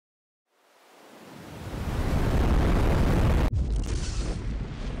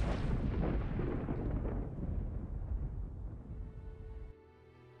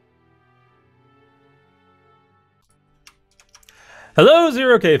Hello,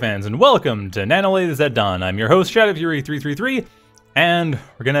 Zero K fans, and welcome to Nanolades at Dawn. I'm your host, ShadowFury333, and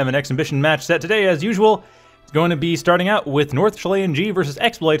we're going to have an exhibition match set today as usual. It's going to be starting out with NorthChileanG versus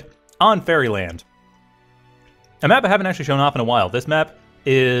Exploit on Fairyland. A map I haven't actually shown off in a while. This map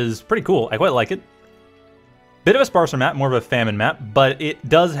is pretty cool. I quite like it. Bit of a sparser map, more of a famine map, but it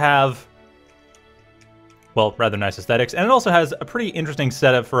does have, well, rather nice aesthetics, and it also has a pretty interesting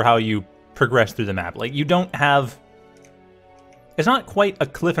setup for how you progress through the map. Like, you don't have... It's not quite a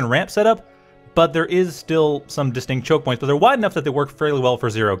cliff and ramp setup, but there is still some distinct choke points, but they're wide enough that they work fairly well for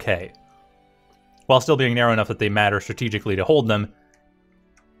 0K, while still being narrow enough that they matter strategically to hold them.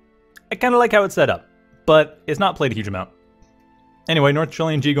 I kind of like how it's set up, but it's not played a huge amount. Anyway,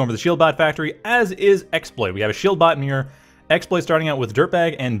 NorthChileanG going for the shield bot factory, as is Exploit. We have a shield bot in here. Exploit starting out with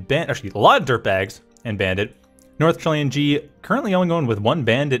Dirtbag and actually a lot of Dirtbags and Bandit. NorthChileanG currently only going with one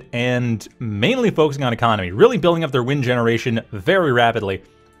Bandit and mainly focusing on economy, really building up their win generation very rapidly.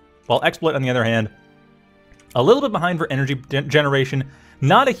 While Exploit, on the other hand, a little bit behind for energy generation.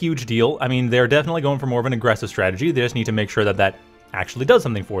 Not a huge deal. I mean, they're definitely going for more of an aggressive strategy. They just need to make sure that that actually does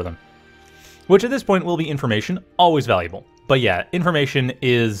something for them. Which at this point will be information, always valuable. But yeah, information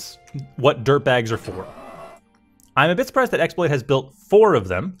is what Dirtbags are for. I'm a bit surprised that Exploit has built 4 of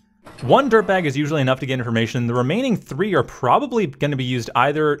them. One Dirtbag is usually enough to get information. The remaining 3 are probably going to be used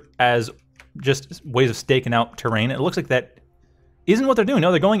either as just ways of staking out terrain. It looks like that isn't what they're doing.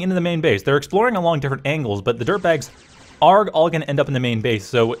 No, they're going into the main base. They're exploring along different angles, but the Dirtbags are all going to end up in the main base,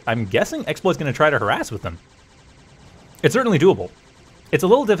 so I'm guessing Exploit's going to try to harass with them. It's certainly doable. It's a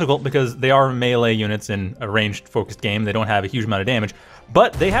little difficult because they are melee units in a ranged focused game. They don't have a huge amount of damage,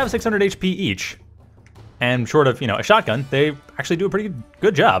 but they have 600 HP each. And short of, a shotgun, they actually do a pretty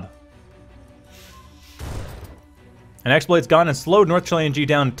good job. And Exploit's gone and slowed NorthChileanG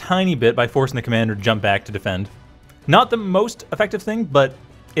down a tiny bit by forcing the commander to jump back to defend. Not the most effective thing, but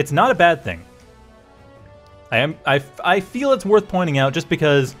it's not a bad thing. I feel it's worth pointing out just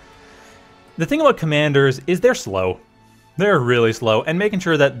because the thing about commanders is they're slow. They're really slow, and making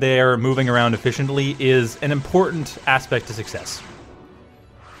sure that they're moving around efficiently is an important aspect to success.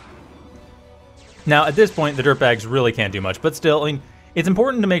 Now, at this point, the Dirtbags really can't do much, but still, I mean, it's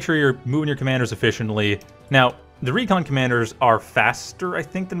important to make sure you're moving your commanders efficiently. Now, the recon commanders are faster, I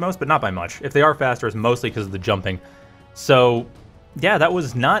think, than most, but not by much. If they are faster, it's mostly because of the jumping. So, yeah, that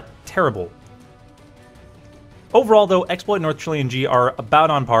was not terrible. Overall, though, Exploit and NorthChileanG are about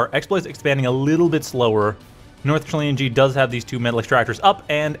on par. Exploit's expanding a little bit slower. NorthChileanG does have these 2 metal extractors up,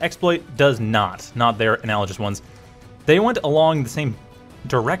 and Exploit does not their analogous ones. They went along the same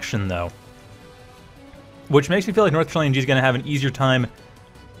direction, though, which makes me feel like NorthChileanG is going to have an easier time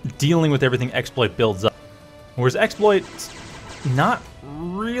dealing with everything Exploit builds up. Whereas Exploit's not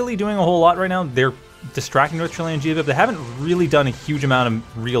really doing a whole lot right now. They're distracting NorthChileanG, but they haven't really done a huge amount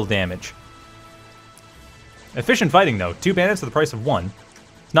of real damage. Efficient fighting, though. 2 bandits at the price of 1.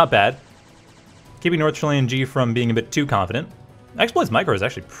 Not bad. Keeping NorthChileanG from being a bit too confident. Exploit's micro is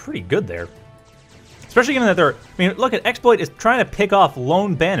actually pretty good there. Especially given that they're... I mean, look at Exploit is trying to pick off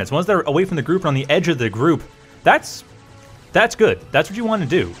lone bandits. Once they're away from the group and on the edge of the group, that's good. That's what you want to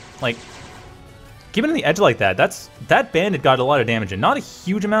do. Like, keeping on the edge like that, that bandit got a lot of damage in. Not a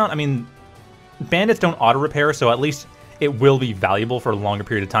huge amount. I mean, bandits don't auto-repair, so at least it will be valuable for a longer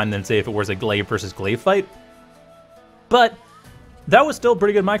period of time than, say, if it was a glaive versus glaive fight. But that was still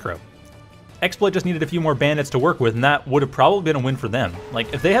pretty good micro. Exploit just needed a few more bandits to work with, and that would have probably been a win for them.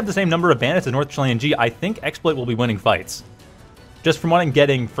 Like, if they have the same number of bandits as NorthChileanG, I think Exploit will be winning fights. Just from what I'm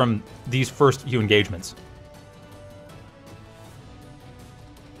getting from these first few engagements.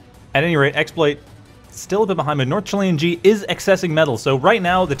 At any rate, Exploit still a bit behind, but NorthChileanG is accessing metal, so right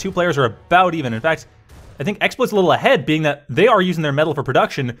now the 2 players are about even. In fact, I think Exploit's a little ahead, being that they are using their metal for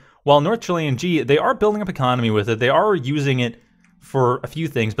production, while NorthChileanG, they are building up economy with it. They are using it for a few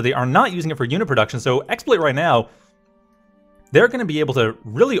things, but they are not using it for unit production. So Exploit right now, they're going to be able to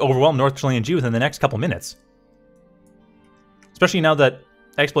really overwhelm NorthChileanG within the next couple minutes. Especially now that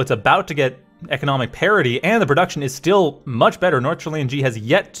Exploit's about to get economic parity and the production is still much better. NorthChileanG has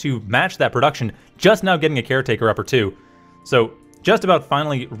yet to match that production, just now getting a caretaker up or 2. So just about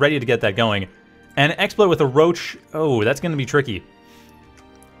finally ready to get that going. And Exploit with a Roach, oh, that's going to be tricky.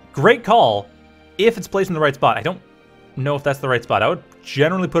 Great call if it's placed in the right spot. I don't know if that's the right spot. I would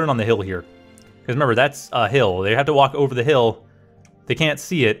generally put it on the hill here. Because remember, that's a hill. They have to walk over the hill. They can't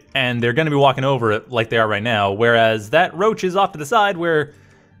see it, and they're going to be walking over it like they are right now, whereas that Roach is off to the side where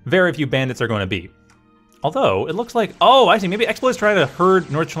very few bandits are going to be. Although, it looks like... Oh, I see. Maybe Exploit's trying to herd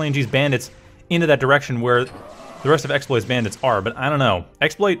NorthChileanG's bandits into that direction where the rest of Exploit's bandits are, but I don't know.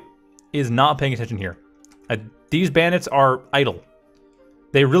 Exploit is not paying attention here. These bandits are idle.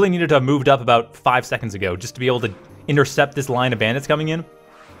 They really needed to have moved up about 5 seconds ago just to be able to intercept this line of bandits coming in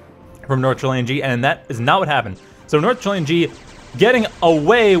from NorthChileanG, and that is not what happened. So NorthChileanG getting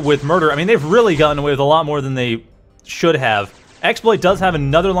away with murder. I mean, they've really gotten away with a lot more than they should have. Exploit does have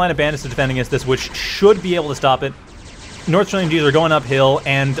another line of bandits to defend against this, which should be able to stop it. NorthChileanG are going uphill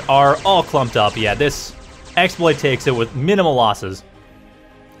and are all clumped up. Yeah, this Exploit takes it with minimal losses.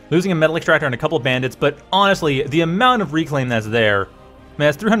 Losing a metal extractor and a couple of bandits, but honestly, the amount of reclaim that's there, I mean,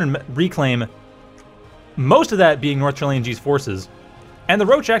 that's 300 reclaim, most of that being NorthChileanG's forces. And the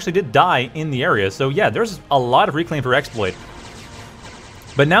Roach actually did die in the area, so yeah, there's a lot of reclaim for Exploit.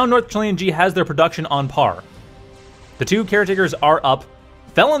 But now NorthChileanG has their production on par. The two caretakers are up.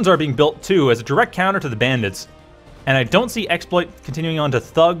 Felons are being built too as a direct counter to the bandits. And I don't see Exploit continuing on to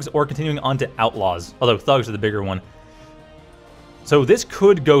Thugs or continuing on to Outlaws, although Thugs are the bigger one. So this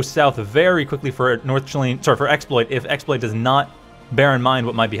could go south very quickly for for Exploit if Exploit does not bear in mind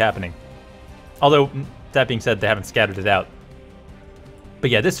what might be happening. Although, that being said, they haven't scattered it out. But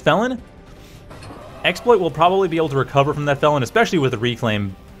yeah, this Felon, Exploit will probably be able to recover from that Felon, especially with the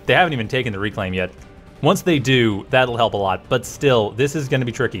reclaim. They haven't even taken the reclaim yet. Once they do, that'll help a lot. But still, this is going to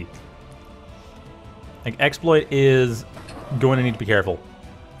be tricky. Like, Exploit is going to need to be careful.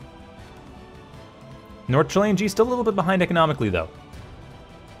 NorthChileanG still a little bit behind economically, though.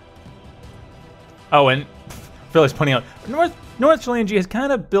 Oh, and Philly's pointing out, NorthChileanG has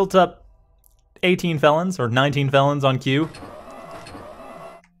kind of built up 18 felons, or 19 felons on queue.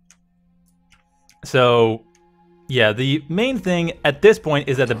 So, yeah, the main thing at this point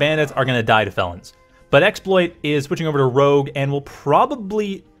is that the bandits are going to die to felons. But Exploit is switching over to Rogue and will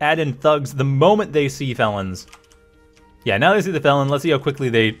probably add in Thugs the moment they see felons. Yeah, now they see the felon. Let's see how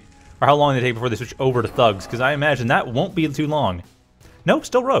quickly or how long they take before they switch over to Thugs, because I imagine that won't be too long. Nope,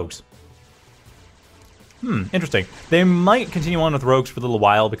 still Rogues. Interesting. They might continue on with Rogues for a little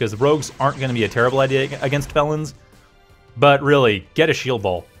while, because the Rogues aren't going to be a terrible idea against felons. But really, get a shield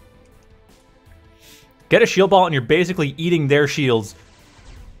ball. Get a shield ball and you're basically eating their shields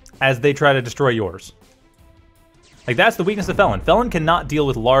as they try to destroy yours. Like, that's the weakness of Felon. Felon cannot deal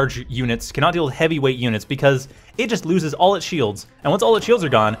with large units, cannot deal with heavyweight units, because it just loses all its shields. And once all its shields are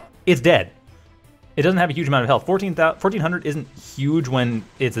gone, it's dead. It doesn't have a huge amount of health. 1400 isn't huge when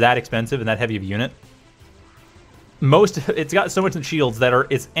it's that expensive and that heavy of a unit. It's got so much in shields that are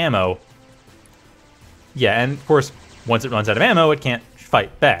its ammo. Yeah, and of course, once it runs out of ammo, it can't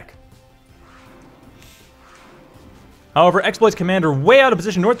fight back. However, Exploit's commander way out of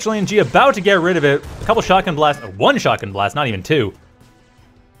position. NorthChileanG about to get rid of it. A couple shotgun blasts, one shotgun blast, not even two.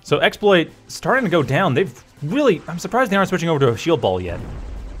 So Exploit starting to go down. They've really, I'm surprised they aren't switching over to a shield ball yet.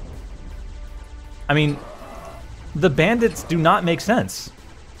 I mean, the bandits do not make sense.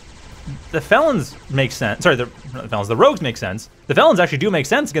 The felons make sense. Sorry, the rogues make sense. The felons actually do make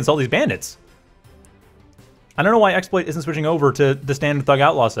sense against all these bandits. I don't know why Exploit isn't switching over to the standard Thug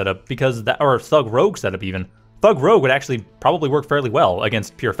Outlaw setup, because that, or Thug Rogue setup even. Thug Rogue would actually probably work fairly well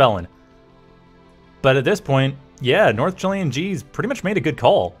against pure Felon. But at this point, yeah, NorthChileanG's pretty much made a good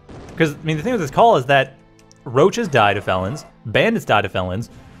call. Because, I mean, the thing with this call is that Roaches die to Felons, Bandits die to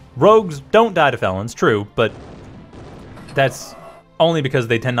Felons, Rogues don't die to Felons, true, but that's only because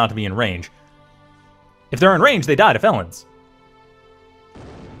they tend not to be in range. If they're in range, they die to Felons.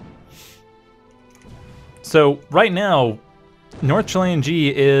 So, right now,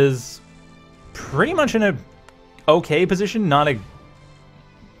 NorthChileanG is pretty much in a okay position, not a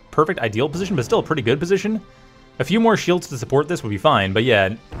perfect ideal position, but still a pretty good position. A few more shields to support this would be fine, but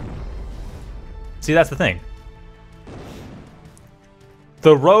yeah. See, that's the thing.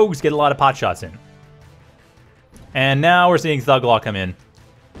 The Rogues get a lot of pot shots in. And now we're seeing Thug Law come in.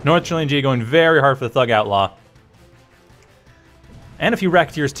 NorthChileanG going very hard for the Thug Outlaw. And a few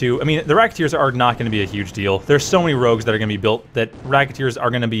Racketeers too. I mean, the Racketeers are not going to be a huge deal. There's so many Rogues that are going to be built that Racketeers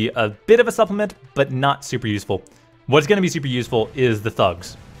are going to be a bit of a supplement, but not super useful. What's going to be super useful is the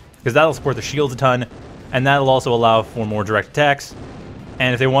Thugs, because that'll support the shields a ton, and that'll also allow for more direct attacks.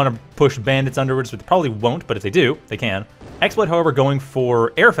 And if they want to push Bandits underwards, which they probably won't, but if they do, they can. Exploit, however, going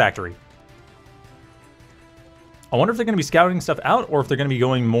for Air Factory. I wonder if they're going to be scouting stuff out, or if they're going to be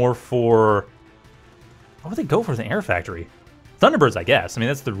going more for... What would they go for as an Air Factory? Thunderbirds, I guess. I mean,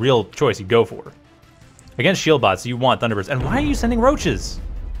 that's the real choice you go for. Against shield bots, you want Thunderbirds. And why are you sending Roaches?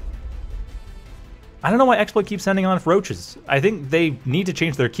 I don't know why Exploit keeps sending on Roaches. I think they need to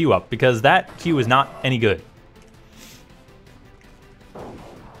change their queue up, because that queue is not any good.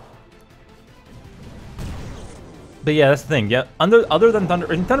 But yeah, that's the thing. Yeah, other than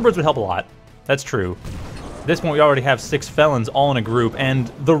Thunderbirds would help a lot. That's true. At this point, we already have 6 Felons all in a group, and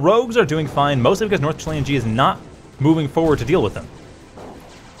the Rogues are doing fine, mostly because NorthChileanG is not moving forward to deal with them.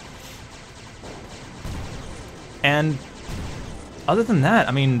 And other than that,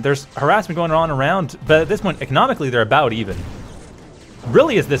 I mean, there's harassment going on around, but at this point, economically, they're about even.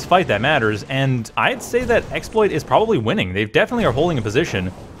 Really, it's this fight that matters, and I'd say that Exploit is probably winning. They definitely are holding a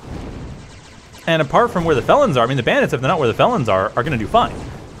position. And apart from where the Felons are, I mean, the Bandits, if they're not where the Felons are going to do fine.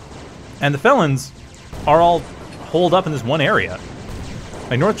 And the Felons are all holed up in this one area.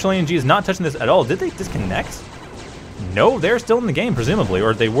 Like, NorthChileanG is not touching this at all. Did they disconnect? No, they're still in the game, presumably,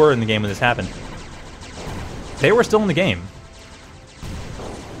 or they were in the game when this happened. They were still in the game.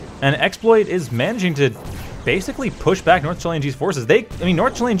 And Exploit is managing to basically push back NorthChileanG's forces. I mean,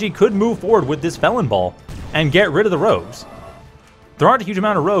 NorthChileanG could move forward with this Felon ball and get rid of the rogues. There aren't a huge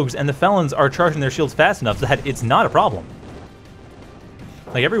amount of rogues, and the Felons are charging their shields fast enough that it's not a problem.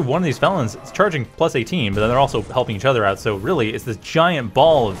 Like, every one of these Felons is charging plus 18, but then they're also helping each other out, so really, it's this giant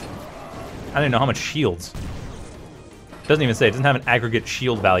ball of... I don't even know how much shields. It doesn't even say. It doesn't have an aggregate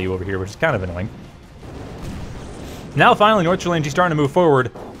shield value over here, which is kind of annoying. Now, finally, NorthChileanG starting to move forward,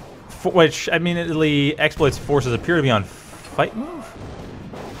 which, admittedly, Exploit's forces appear to be on fight move?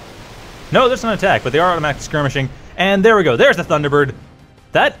 No, there's an attack, but they are automatic skirmishing. And there we go. There's the Thunderbird.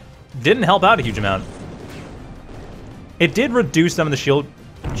 That didn't help out a huge amount. It did reduce some of the shield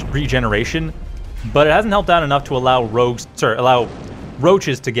regeneration, but it hasn't helped out enough to allow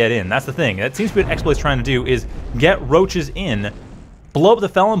roaches to get in. That's the thing. That seems to be what Exploit's trying to do, is get roaches in, blow up the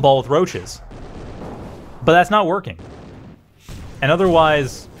Felon ball with roaches. But that's not working. And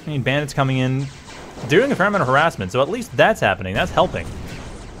otherwise, I mean, Bandits coming in, doing a fair amount of harassment, so at least that's happening. That's helping.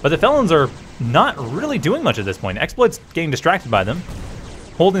 But the Felons are not really doing much at this point. Exploit's getting distracted by them,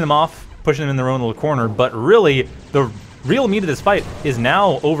 holding them off, pushing them in their own little corner, but really, the real meat of this fight is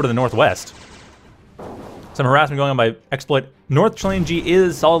now over to the northwest. Some harassment going on by Exploit. NorthChileanG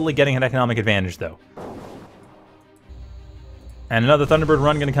is solidly getting an economic advantage, though. And another Thunderbird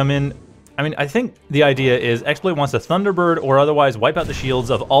run going to come in. I mean, I think the idea is Exploit wants to Thunderbird or otherwise wipe out the shields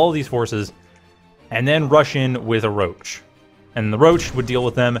of all of these forces and then rush in with a Roach. And the Roach would deal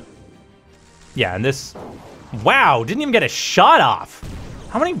with them. Yeah, and this... Wow, didn't even get a shot off.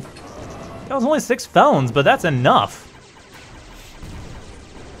 How many... That was only 6 Felons, but that's enough.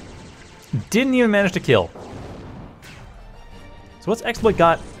 Didn't even manage to kill. So what's Exploit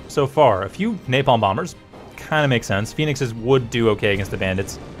got so far? A few Napalm Bombers. Kind of makes sense. Phoenixes would do okay against the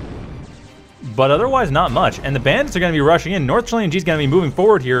Bandits. But otherwise, not much. And the Bandits are going to be rushing in. NorthChileanG is going to be moving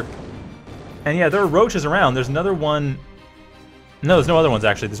forward here. And yeah, there are Roaches around. There's another one... No, there's no other ones,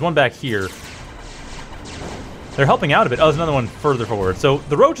 actually. There's one back here. They're helping out a bit. Oh, there's another one further forward. So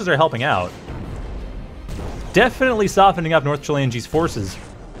the Roaches are helping out. Definitely softening up NorthChileanG's forces.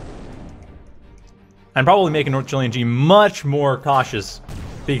 And probably making NorthChileanG much more cautious.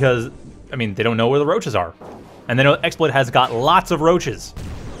 Because, I mean, they don't know where the Roaches are. And they know Exploit has got lots of Roaches.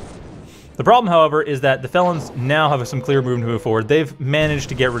 The problem, however, is that the Felons now have some clear movement to move forward. They've managed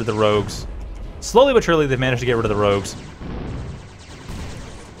to get rid of the Rogues. Slowly but surely, they've managed to get rid of the Rogues.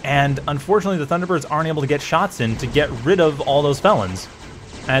 And unfortunately, the Thunderbirds aren't able to get shots in to get rid of all those Felons.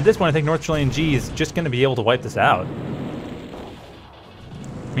 And at this point, I think NorthChileanG is just going to be able to wipe this out.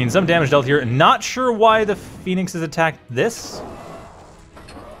 I mean, some damage dealt here. Not sure why the Phoenixes attacked this.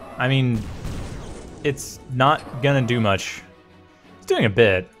 I mean, it's not going to do much. It's doing a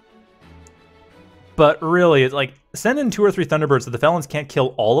bit. But really, it's like, send in 2 or 3 Thunderbirds so the Felons can't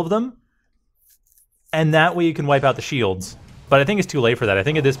kill all of them. And that way you can wipe out the shields. But I think it's too late for that. I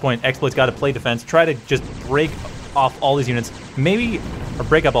think at this point, Exploit's got to play defense, try to just break off all these units, maybe, or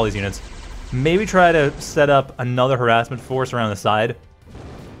break up all these units, maybe try to set up another harassment force around the side.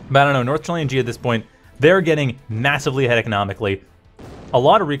 But I don't know, NorthChileanG at this point, they're getting massively ahead economically. A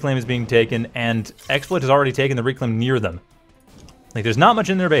lot of reclaim is being taken, and Exploit has already taken the reclaim near them. Like, there's not much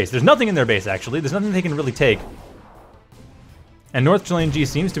in their base. There's nothing in their base, actually. There's nothing they can really take. And NorthChileanG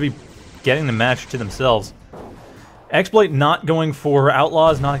seems to be getting the match to themselves. Exploit not going for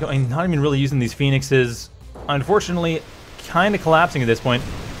Outlaws, not even really using these Phoenixes. Unfortunately, kind of collapsing at this point.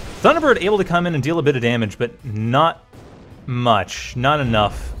 Thunderbird able to come in and deal a bit of damage, but not much. Not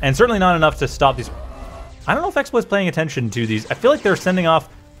enough. And certainly not enough to stop these... I don't know if Exploit's paying attention to these. I feel like they're sending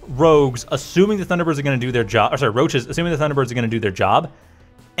off Rogues, assuming the Thunderbirds are going to do their job. Or sorry, Roaches, assuming the Thunderbirds are going to do their job.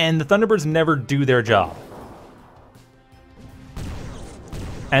 And the Thunderbirds never do their job.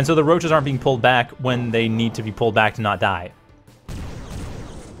 And so the Roaches aren't being pulled back when they need to be pulled back to not die.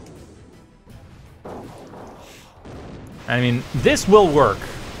 I mean, this will work.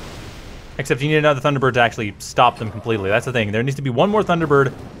 Except you need another Thunderbird to actually stop them completely. That's the thing. There needs to be one more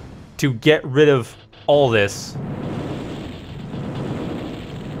Thunderbird to get rid of all this.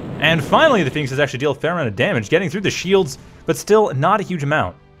 And finally, the Phoenixes actually deal a fair amount of damage, getting through the shields, but still not a huge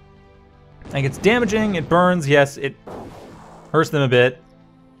amount. Like, it's damaging, it burns, yes, it hurts them a bit.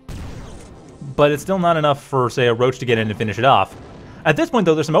 But it's still not enough for, say, a Roach to get in and finish it off. At this point,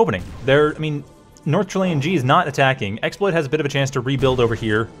 though, there's some opening. I mean, NorthChileanG is not attacking. Exploit has a bit of a chance to rebuild over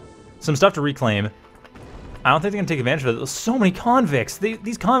here. Some stuff to reclaim. I don't think they're going to take advantage of it. There's so many convicts.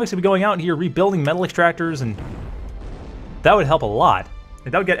 These convicts would be going out here rebuilding metal extractors, and that would help a lot.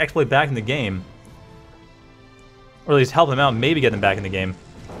 Like, that would get Exploit back in the game. Or at least help them out, maybe get them back in the game.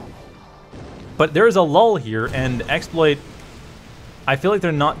 But there is a lull here, and Exploit, I feel like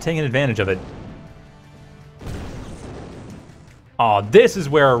they're not taking advantage of it. Aw, this is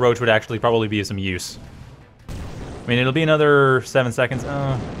where a Roach would actually probably be of some use. I mean, it'll be another 7 seconds.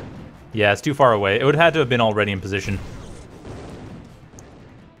 Yeah, it's too far away. It would have had to have been already in position.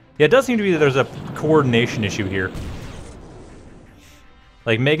 Yeah, it does seem to be that there's a coordination issue here.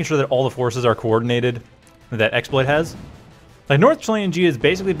 Like, making sure that all the forces are coordinated that Exploit has. Like, NorthChileanG has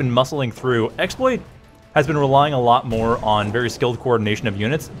basically been muscling through. Exploit has been relying a lot more on very skilled coordination of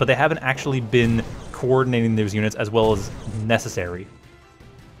units, but they haven't actually been coordinating those units as well as necessary.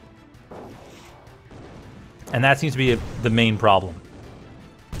 And that seems to be the main problem.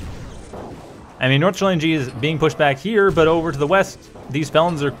 I mean, NorthChileanG is being pushed back here, but over to the west, these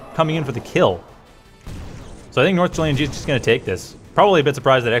felons are coming in for the kill. So I think NorthChileanG is just going to take this. Probably a bit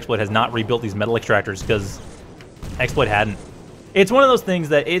surprised that Exploit has not rebuilt these metal extractors, because Exploit hadn't. It's one of those things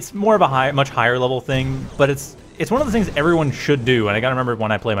that it's more of a much higher level thing, but it's one of the things everyone should do, and I gotta remember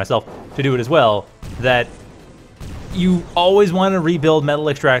when I play myself to do it as well, that you always want to rebuild metal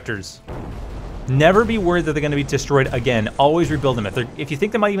extractors. Never be worried that they're going to be destroyed again. Always rebuild them. If you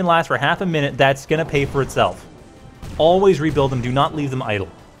think they might even last for half a minute, that's going to pay for itself. Always rebuild them. Do not leave them idle.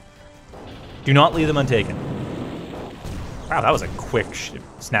 Do not leave them untaken. Wow, that was a quick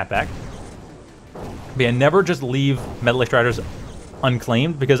snapback. But yeah, never just leave metal extractors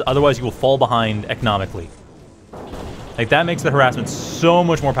unclaimed, because otherwise you will fall behind economically. Like, that makes the harassment so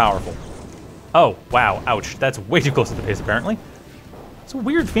much more powerful. Oh, wow, ouch. That's way too close to the base, apparently. It's a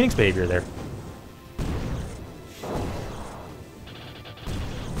weird Phoenix behavior there.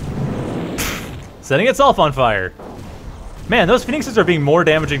 Setting itself on fire. Man, those Phoenixes are being more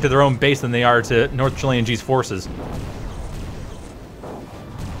damaging to their own base than they are to NorthChileanG's forces.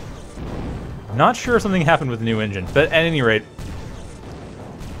 Not sure if something happened with the new engine, but at any rate...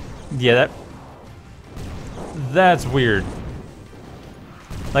 Yeah, that's weird.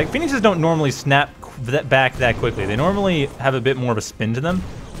 Like, Phoenixes don't normally snap back that quickly. They normally have a bit more of a spin to them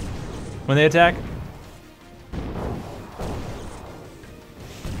when they attack.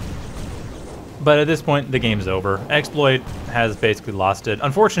 But at this point, the game's over. Exploit has basically lost it,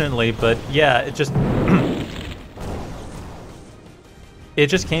 unfortunately, but yeah, it just... it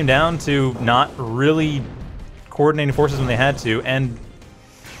just came down to not really coordinating forces when they had to, and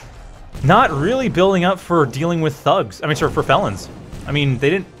not really building up for dealing with thugs. I mean, sorry, for felons. I mean, they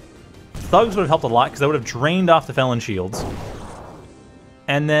didn't... Thugs would have helped a lot, because they would have drained off the felon shields.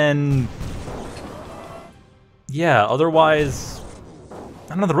 And then... yeah, otherwise...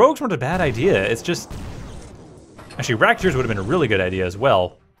 I don't know, the rogues weren't a bad idea. It's just... Actually, Racketeers would have been a really good idea as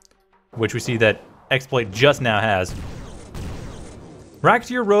well, which we see that Exploit just now has.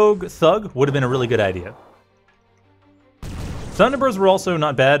 Racketeer, Rogue, Thug would have been a really good idea. Thunderbirds were also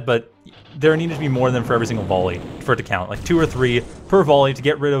not bad, but there needed to be more than for every single volley for it to count. Like 2 or 3 per volley to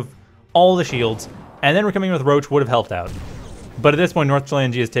get rid of all the shields, and then we're coming with Roach would have helped out. But at this point,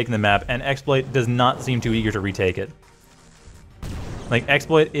 NorthChileanG has taken the map, and Exploit does not seem too eager to retake it. Like,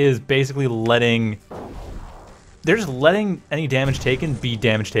 Exploit is basically letting... They're just letting any damage taken be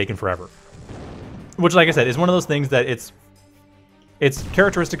damage taken forever. Which, like I said, is one of those things that it's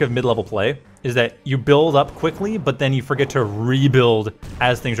characteristic of mid-level play, is that you build up quickly, but then you forget to rebuild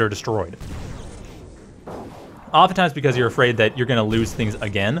as things are destroyed. Oftentimes because you're afraid that you're going to lose things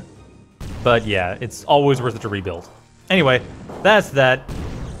again. But yeah, it's always worth it to rebuild. Anyway, that's that.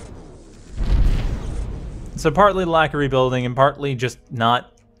 So partly the lack of rebuilding, and partly just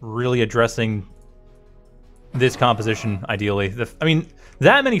not really addressing this composition, ideally. I mean,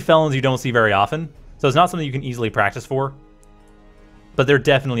 that many felons you don't see very often, so it's not something you can easily practice for. But they're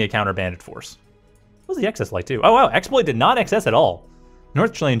definitely a counter-bandit force. What was the excess like, too? Oh, wow, Exploit did not excess at all.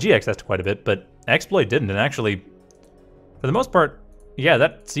 NorthChileanG excessed quite a bit, but Exploit didn't, and actually, for the most part, yeah,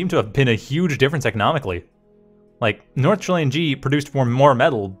 that seemed to have been a huge difference economically. Like, NorthChileanG produced more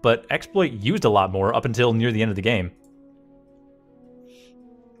metal, but Exploit used a lot more up until near the end of the game.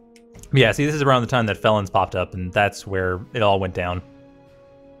 But yeah, see, this is around the time that Felons popped up, and that's where it all went down.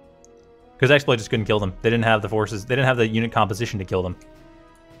 Because Exploit just couldn't kill them. They didn't have the forces, they didn't have the unit composition to kill them.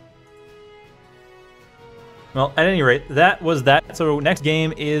 Well, at any rate, that was that. So next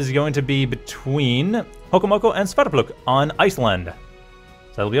game is going to be between Hokomoko and Svartalfluk on Iceland.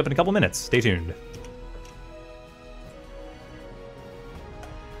 So that'll be up in a couple minutes. Stay tuned.